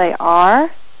as they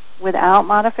are without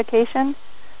modification,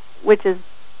 which is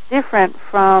different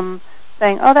from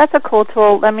saying, oh, that's a cool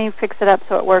tool, let me fix it up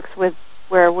so it works with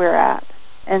where we're at.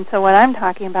 And so what I'm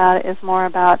talking about is more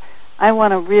about I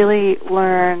want to really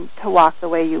learn to walk the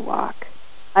way you walk.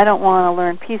 I don't want to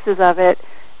learn pieces of it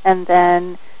and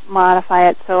then modify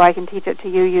it so I can teach it to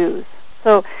you.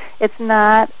 So it's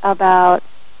not about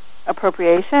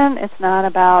appropriation. It's not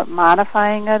about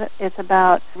modifying it. It's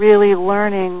about really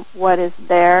learning what is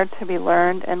there to be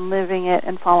learned and living it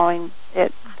and following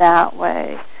it that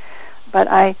way. But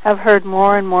I have heard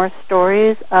more and more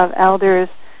stories of elders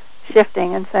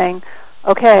shifting and saying,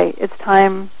 okay, it's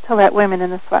time to let women in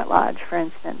the sweat lodge, for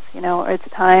instance. It's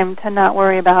time to not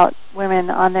worry about women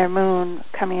on their moon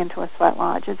coming into a sweat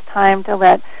lodge. It's time to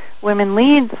let women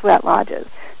lead sweat lodges.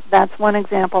 That's one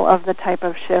example of the type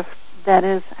of shift that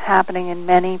is happening in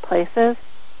many places.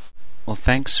 Well,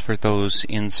 thanks for those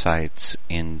insights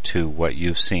into what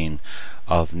you've seen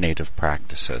of Native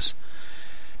practices.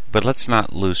 But let's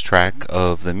not lose track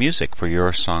of the music for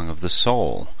your Song of the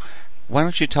Soul. Why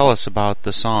don't you tell us about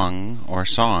the song, or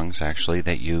songs actually,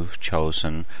 that you've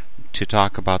chosen to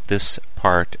talk about this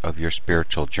part of your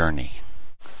spiritual journey?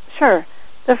 Sure.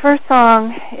 The first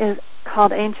song is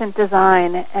called Ancient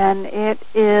Design, and it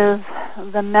is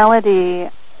the melody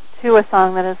to a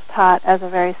song that is taught as a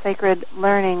very sacred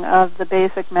learning of the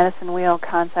basic medicine wheel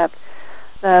concept.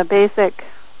 The basic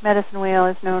medicine wheel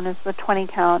is known as the 20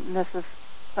 count, and this is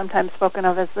sometimes spoken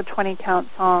of as the 20 count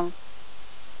song.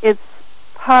 It's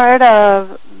part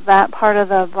of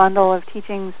the bundle of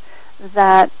teachings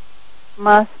that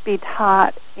must be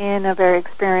taught in a very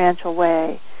experiential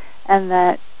way, and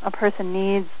that a person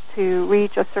needs to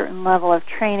reach a certain level of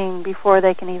training before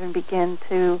they can even begin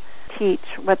to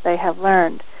teach what they have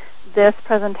learned. This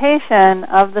presentation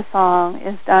of the song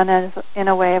is done in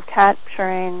a way of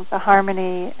capturing the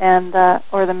harmony and the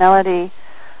melody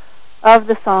of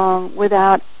the song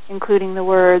without including the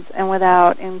words and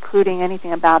without including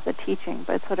anything about the teaching,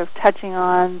 but sort of touching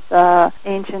on the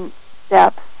ancient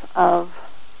depths of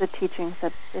the teachings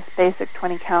that this basic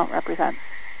 20 count represents.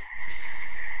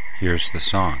 Here's the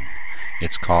song.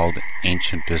 It's called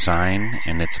Ancient Design,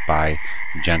 and it's by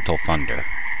Gentle Thunder.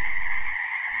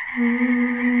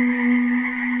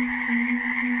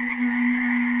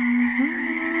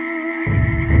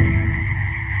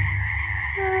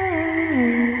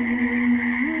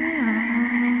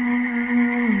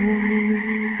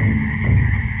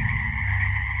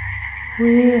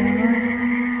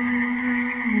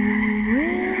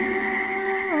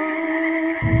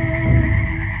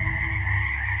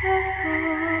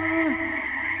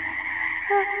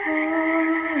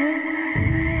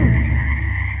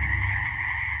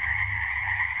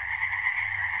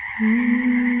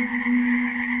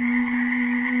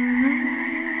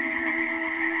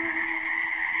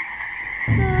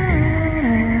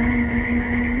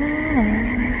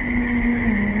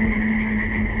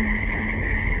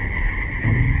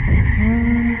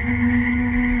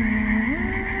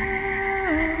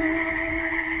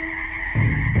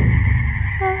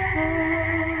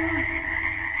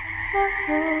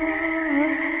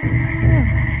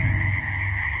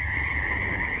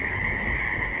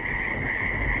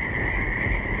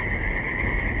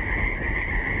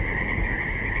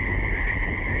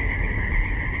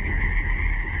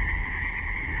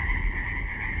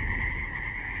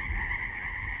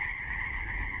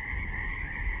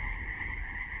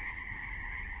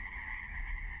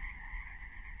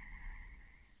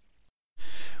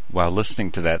 While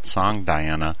listening to that song,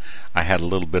 Diana, I had a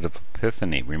little bit of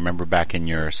epiphany. Remember back in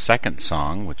your second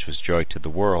song, which was Joy to the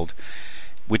World,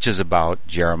 which is about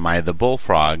Jeremiah the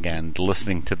bullfrog, and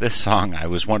listening to this song, I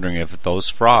was wondering if those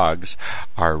frogs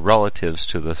are relatives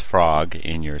to the frog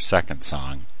in your second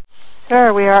song.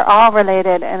 Sure, we are all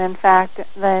related, and in fact,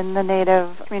 in the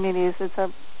Native communities, it's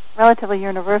a relatively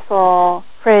universal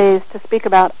phrase to speak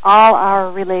about all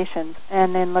our relations,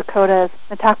 and in Lakota,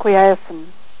 it's Mitakuyasin.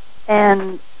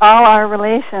 And all our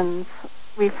relations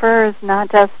refers not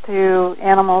just to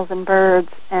animals and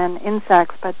birds and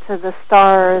insects, but to the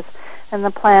stars and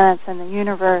the planets and the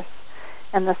universe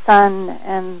and the sun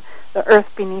and the earth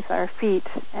beneath our feet.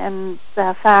 And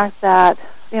the fact that,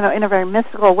 in a very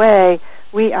mystical way,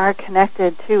 we are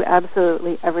connected to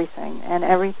absolutely everything. And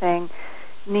everything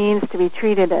needs to be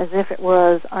treated as if it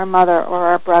was our mother or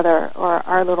our brother or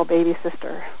our little baby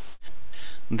sister.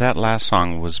 That last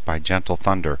song was by Gentle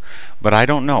Thunder, but I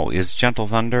don't know, is Gentle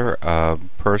Thunder a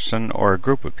person or a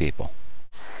group of people?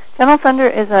 Gentle Thunder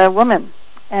is a woman,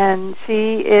 and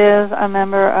she is a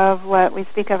member of what we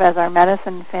speak of as our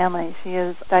medicine family. She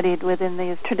is studied within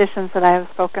these traditions that I have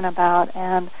spoken about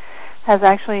and has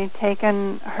actually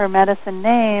taken her medicine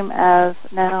name as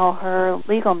now her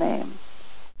legal name.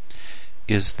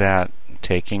 Is that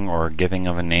taking or giving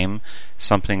of a name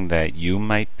something that you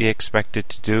might be expected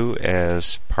to do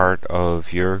as part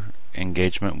of your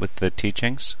engagement with the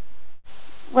teachings?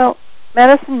 Well,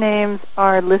 medicine names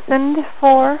are listened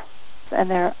for, and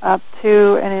they're up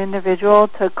to an individual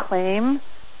to claim.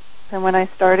 And when I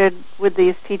started with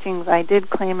these teachings, I did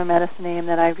claim a medicine name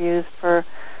that I've used for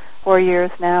 4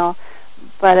 years now.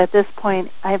 But at this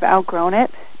point, I've outgrown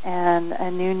it, and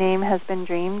a new name has been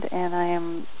dreamed, and I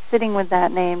am sitting with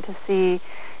that name to see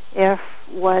if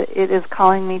what it is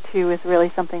calling me to is really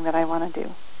something that I want to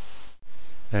do.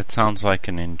 That sounds like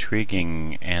an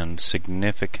intriguing and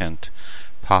significant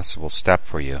possible step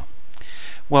for you.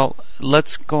 Well,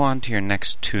 let's go on to your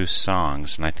next two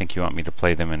songs, and I think you want me to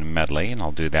play them in a medley, and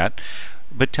I'll do that.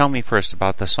 But tell me first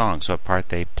about the songs, what part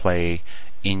they play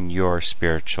in your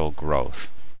spiritual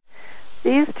growth.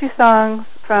 These two songs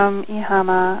from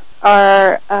Ihama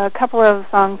are a couple of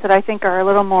songs that I think are a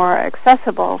little more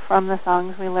accessible from the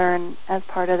songs we learn as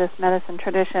part of this medicine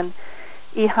tradition.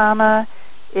 Ihama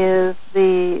is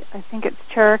I think it's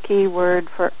Cherokee word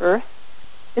for earth.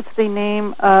 It's the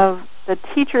name of the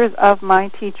teachers of my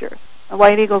teachers.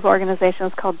 White Eagle's organization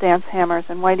is called Dance Hammers,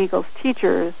 and White Eagle's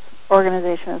teachers'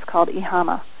 organization is called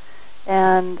Ihama.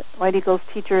 And White Eagle's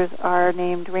teachers are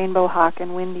named Rainbow Hawk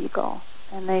and Wind Eagle.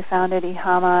 And they founded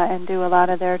Ihama and do a lot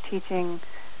of their teaching,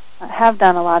 have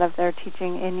done a lot of their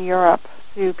teaching in Europe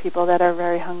to people that are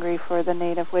very hungry for the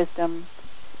native wisdom.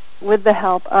 With the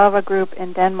help of a group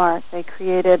in Denmark, they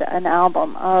created an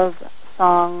album of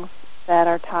songs that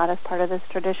are taught as part of this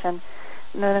tradition.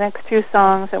 And the next two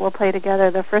songs that we'll play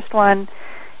together, the first one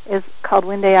is called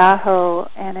Windeaho,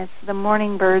 and it's the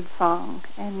morning bird song,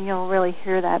 and you'll really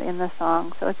hear that in the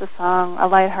song. So it's a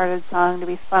lighthearted song to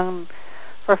be sung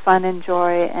for fun and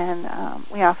joy, and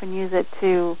we often use it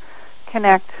to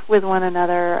connect with one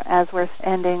another as we're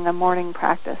ending a morning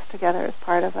practice together as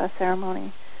part of a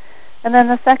ceremony. And then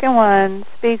the second one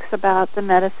speaks about the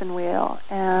medicine wheel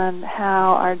and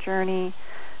how our journey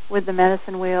with the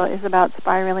medicine wheel is about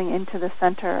spiraling into the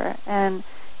center. And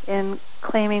in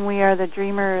claiming we are the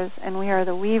dreamers and we are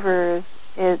the weavers,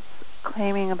 it's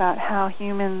claiming about how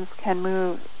humans can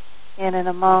move in and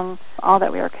among all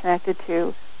that we are connected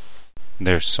to.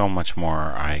 There's so much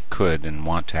more I could and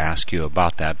want to ask you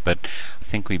about that, but I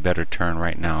think we better turn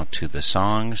right now to the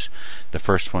songs. The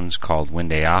first one's called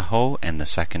Windeaho, and the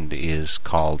second is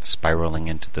called Spiraling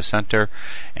into the Center,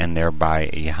 and they're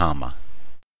by Ihama.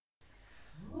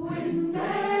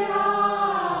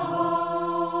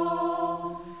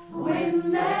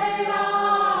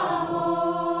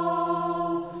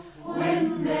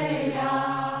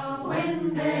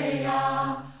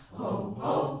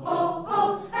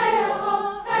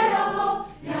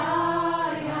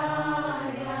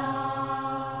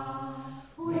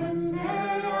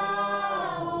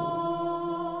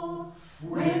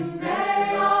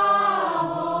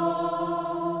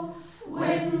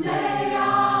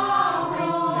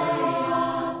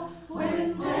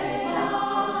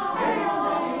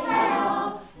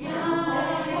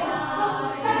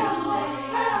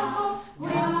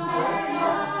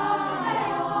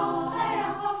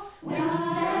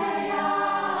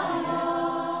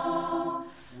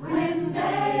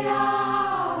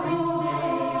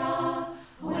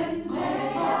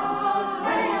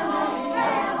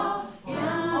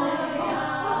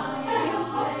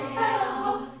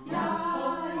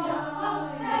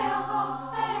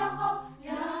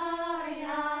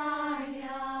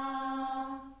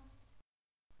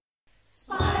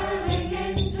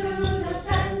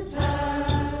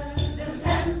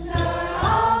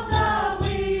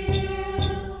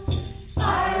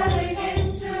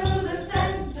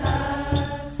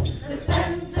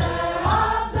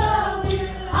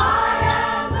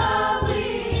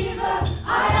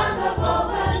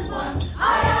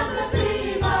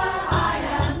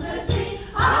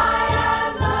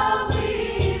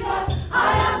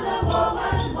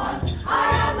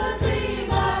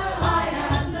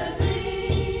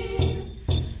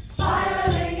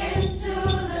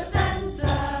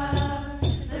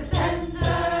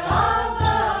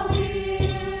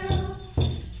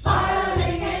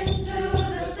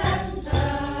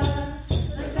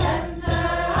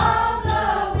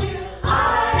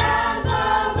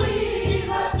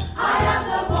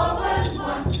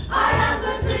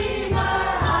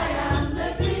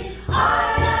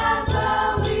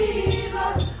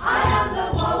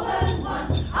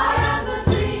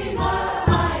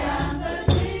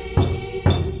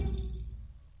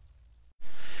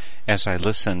 As I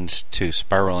listened to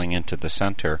Spiraling into the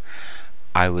Center,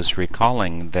 I was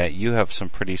recalling that you have some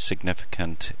pretty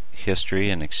significant history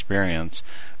and experience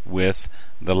with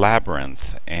the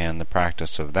labyrinth and the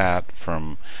practice of that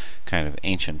from kind of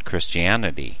ancient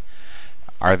Christianity.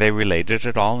 Are they related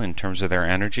at all in terms of their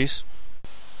energies?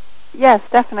 Yes,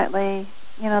 definitely.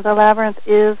 You know, the labyrinth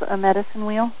is a medicine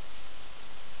wheel.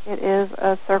 It is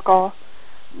a circle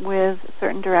with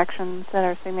certain directions that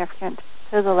are significant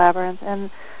to the labyrinth,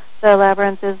 and the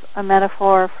labyrinth is a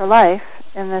metaphor for life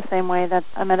in the same way that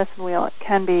a medicine wheel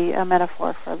can be a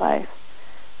metaphor for life.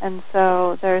 And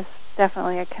so there's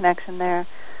definitely a connection there.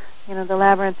 You know, the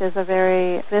labyrinth is a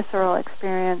very visceral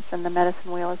experience, and the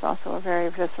medicine wheel is also a very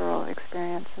visceral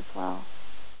experience as well.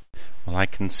 Well, I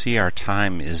can see our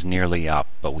time is nearly up,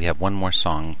 but we have one more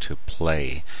song to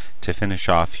play. To finish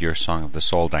off your Song of the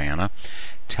Soul, Diana,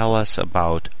 tell us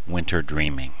about Winter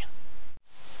Dreaming.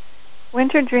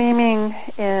 Winter Dreaming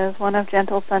is one of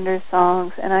Gentle Thunder's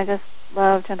songs, and I just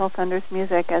love Gentle Thunder's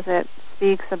music as it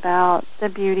speaks about the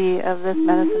beauty of this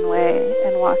medicine way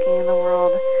and walking in the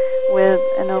world with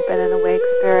an open and awake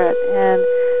spirit. And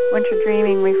Winter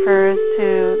Dreaming refers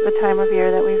to the time of year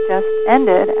that we've just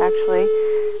ended, actually,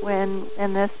 when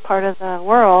in this part of the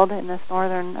world, in this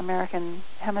northern American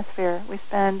hemisphere, we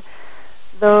spend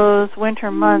those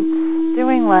winter months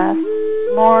doing less,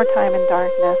 more time in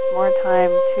darkness, more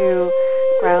time to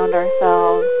ground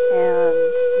ourselves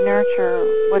and nurture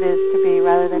what is to be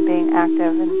rather than being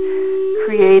active and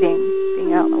creating,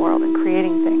 being out in the world and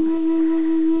creating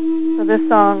things. So this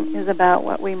song is about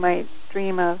what we might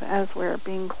dream of as we're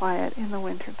being quiet in the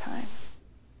winter time.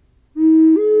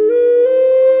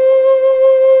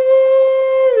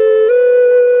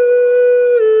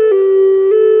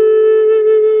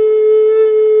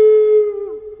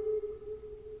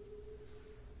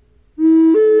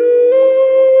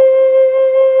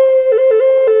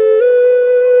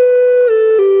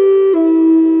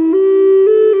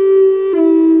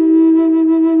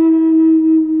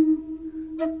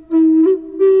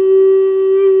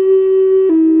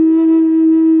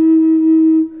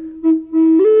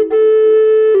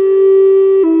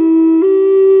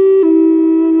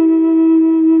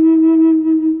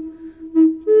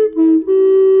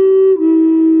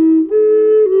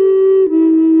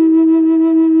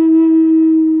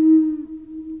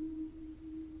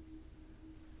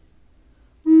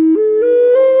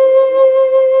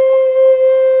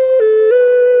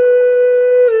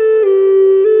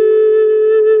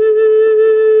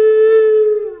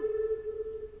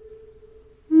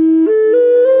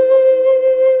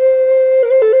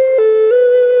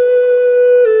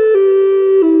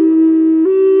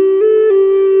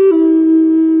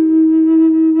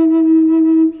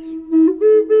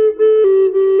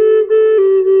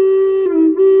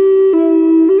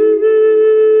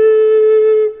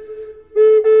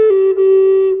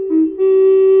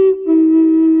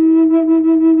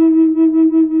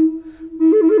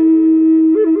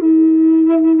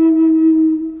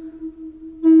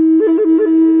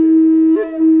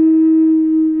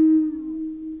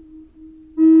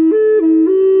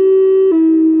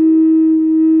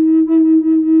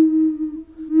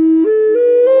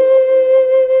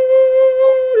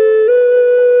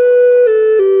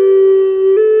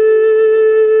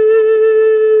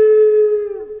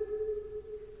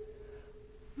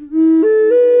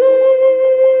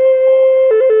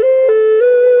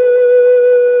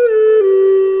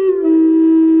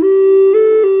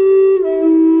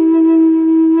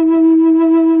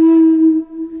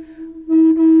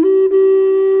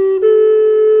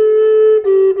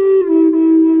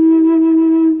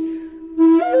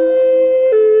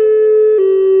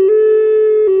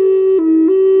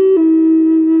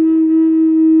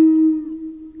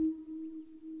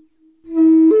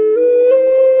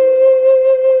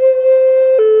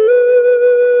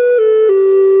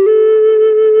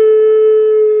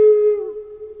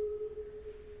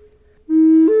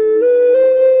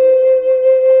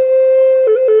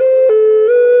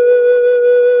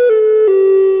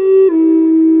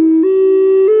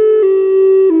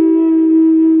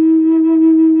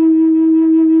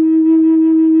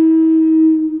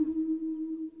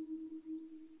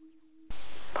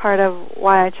 Part of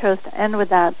why I chose to end with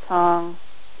that song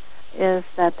is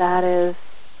that that is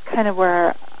kind of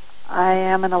where I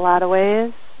am in a lot of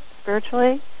ways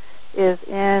spiritually, is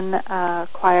in a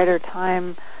quieter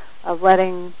time of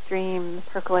letting dreams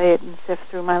percolate and sift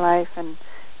through my life and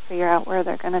figure out where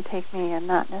they're going to take me, and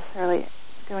not necessarily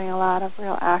doing a lot of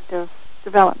real active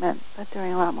development, but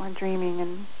doing a lot more dreaming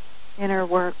and inner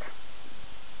work.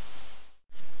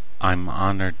 I'm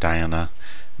honored, Diana,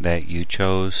 that you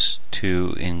chose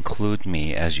to include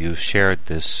me as you've shared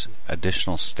this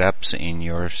additional steps in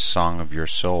your Song of Your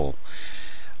Soul.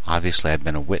 Obviously, I've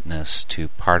been a witness to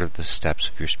part of the steps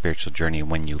of your spiritual journey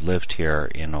when you lived here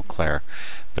in Eau Claire,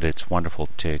 but it's wonderful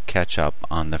to catch up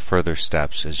on the further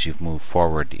steps as you've moved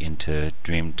forward into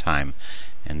dream time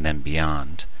and then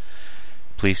beyond.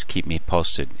 please keep me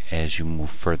posted as you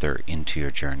move further into your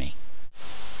journey.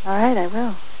 All right, I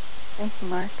will. Thank you,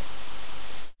 Mark.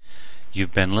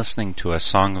 You've been listening to a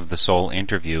Song of the Soul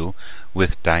interview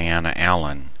with Diana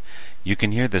Allen. You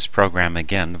can hear this program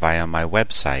again via my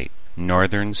website,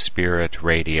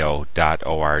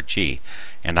 northernspiritradio.org.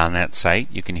 And on that site,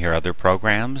 you can hear other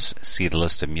programs, see the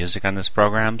list of music on these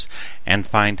programs, and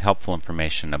find helpful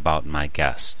information about my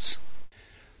guests.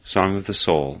 Song of the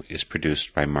Soul is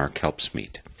produced by Mark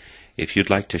Helpsmeet. If you'd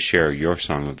like to share your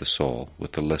Song of the Soul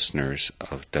with the listeners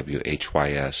of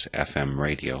WHYS FM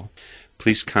radio,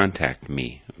 please contact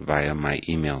me via my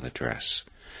email address,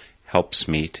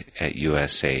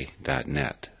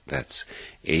 helpsmeet@usa.net. That's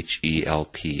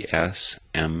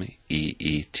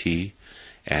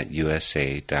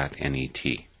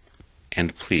HELPSMEET@usa.net.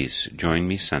 And please join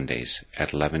me Sundays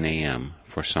at 11 a.m.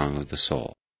 for Song of the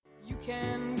Soul. You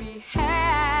can